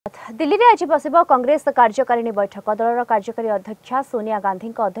दिल्ली में आज बस कांग्रेस कार्यकारिणी बैठक दलर कार्यकारी अध्यक्षा सोनिया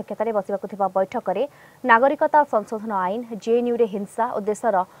गांधी अध्यक्षतार बसवा बैठक में नागरिकता संशोधन आईन जेएनयू रे हिंसा और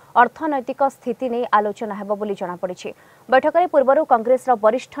देशर अर्थनैतिक स्थिति नहीं आलोचना होब बोली जଣାपड़ी। बैठक में पूर्व कांग्रेस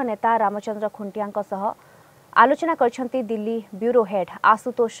वरिष्ठ नेता रामचंद्र खुंटिया आलोचना कर Delhi bureau head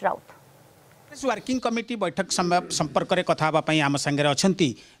Ashutosh Raut. Working committee बैठक संपर्क में कथा आम सांगे अच्छा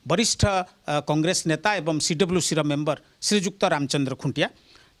वरिष्ठ कांग्रेस नेता एवं सीडब्ल्यूसी मेंबर श्रीजुक्त रामचंद्र खुंटिया।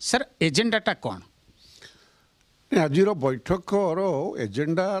 सर एजेंडाटा कौन आज बैठक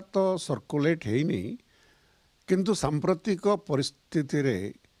एजेंडा तो सर्कुलेट है नहीं किंतु सांप्रतिक परिस्थिति रे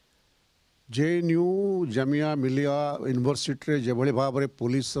जेएनयू जामिया मिलिया यूनिवर्सिटी जो भाव में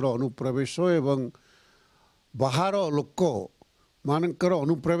पुलिस अनुप्रवेश एवं बाहर लोक मानकर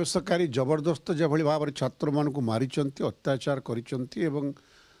अनुप्रवेशकारी जबरदस्त जो भाव में छात्र मान मारी अत्याचार करिसेंती एवं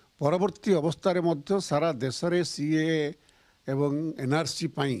परवर्ती अवस्था रे सारा देश में सीए एवं एनआरसी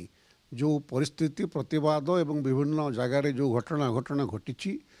पाई जो परिस्थिति प्रतिवाद एवं विभिन्न जगार जो घटना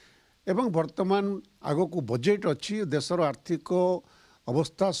घटी एवं वर्तमान आग को बजेट अच्छी देशर आर्थिक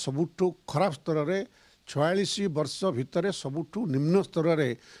अवस्था सबुठु खराब स्तर में 46 वर्ष भितर सबुठु निम्न स्तर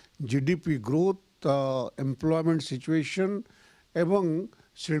में जीडीपी ग्रोथ एम्प्लॉयमेंट सिचुएशन एवं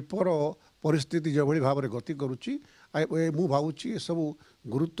शिल्पर परिस्थिति जो भाव में गति करुच्ची मु भावुची सब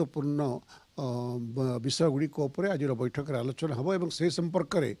गुरुत्वपूर्ण विषय गुड़िक आज बैठक में आलोचना हम और से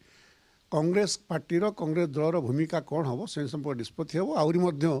संपर्क में कांग्रेस पार्टीर कांग्रेस दलर भूमिका कौन हम से संपर्क निष्पत्ति हम आहरी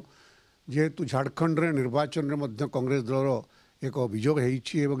जेहेतु झारखंड रे निर्वाचन में कांग्रेस दलर एक अभियोग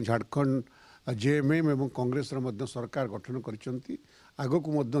हो झारखंड जेएमएम एवं कांग्रेस सरकार गठन कर आग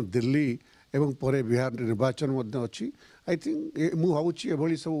को दिल्ली एवं परे बिहार निर्वाचन अच्छी आई थिंक मु भावुची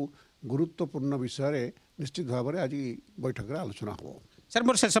एभली सब गुरुत्वपूर्ण विषय निश्चित भाव में आज बैठक में आलोचना हो। सर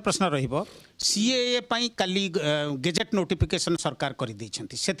मोर शेष प्रश्न सीएए पाई काली गेजेट नोटिफिकेशन सरकार कर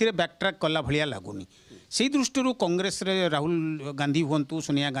से बैकट्रैक कला भलिया लगुनि से दृष्टि कांग्रेस रे राहुल गांधी हूँ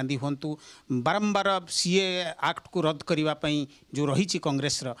सोनिया गांधी हूँ बारंबार सीए एक्ट को रद्द करने जो रही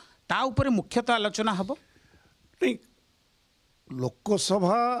कांग्रेस ता उपरे मुख्यतः आलोचना हम नहीं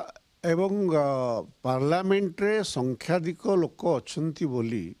लोकसभा एवं पार्लियामेंट रे संख्याधिक लोक अच्छी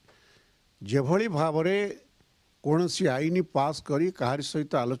बोली जेभली भाव में कौन सी आईन पास करी कहारी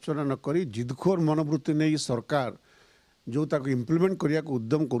सहित आलोचना न करी जिदखोर मनोवृत्ति नहीं सरकार जो ताको इम्प्लीमेंट करने को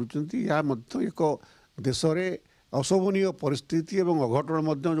उद्यम करुँच एक देश में अशोभनीय परिस्थिति एवं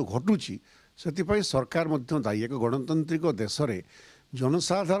अघटन जो घटुची से सरकार दायी एक गणतांत्रिक देश में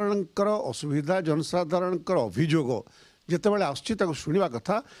जनसाधारण असुविधा जनसाधारण अभियोग जितेबाला आसुवा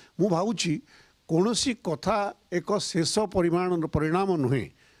कथा मु भावुची कौन सी कथा एक शेष परिणाम नुहे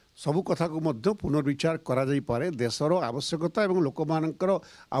सबु कथा को पुनर्विचार करा जाई पारे देशर आवश्यकता एवं लोक मानकर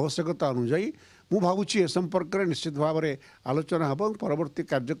आवश्यकता अनुजाई मु भावुची ए संपर्क में निश्चित भाव में आलोचना हम परवर्ती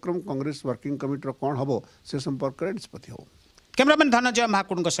कार्यक्रम कांग्रेस वर्किंग कमिटी कौन हम से संपर्क में निष्पत्ति हो। कैमरामैन धनंजय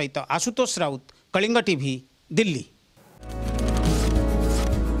महाकुड़ सहित आशुतोष राउत, कलिंग टीवी, दिल्ली।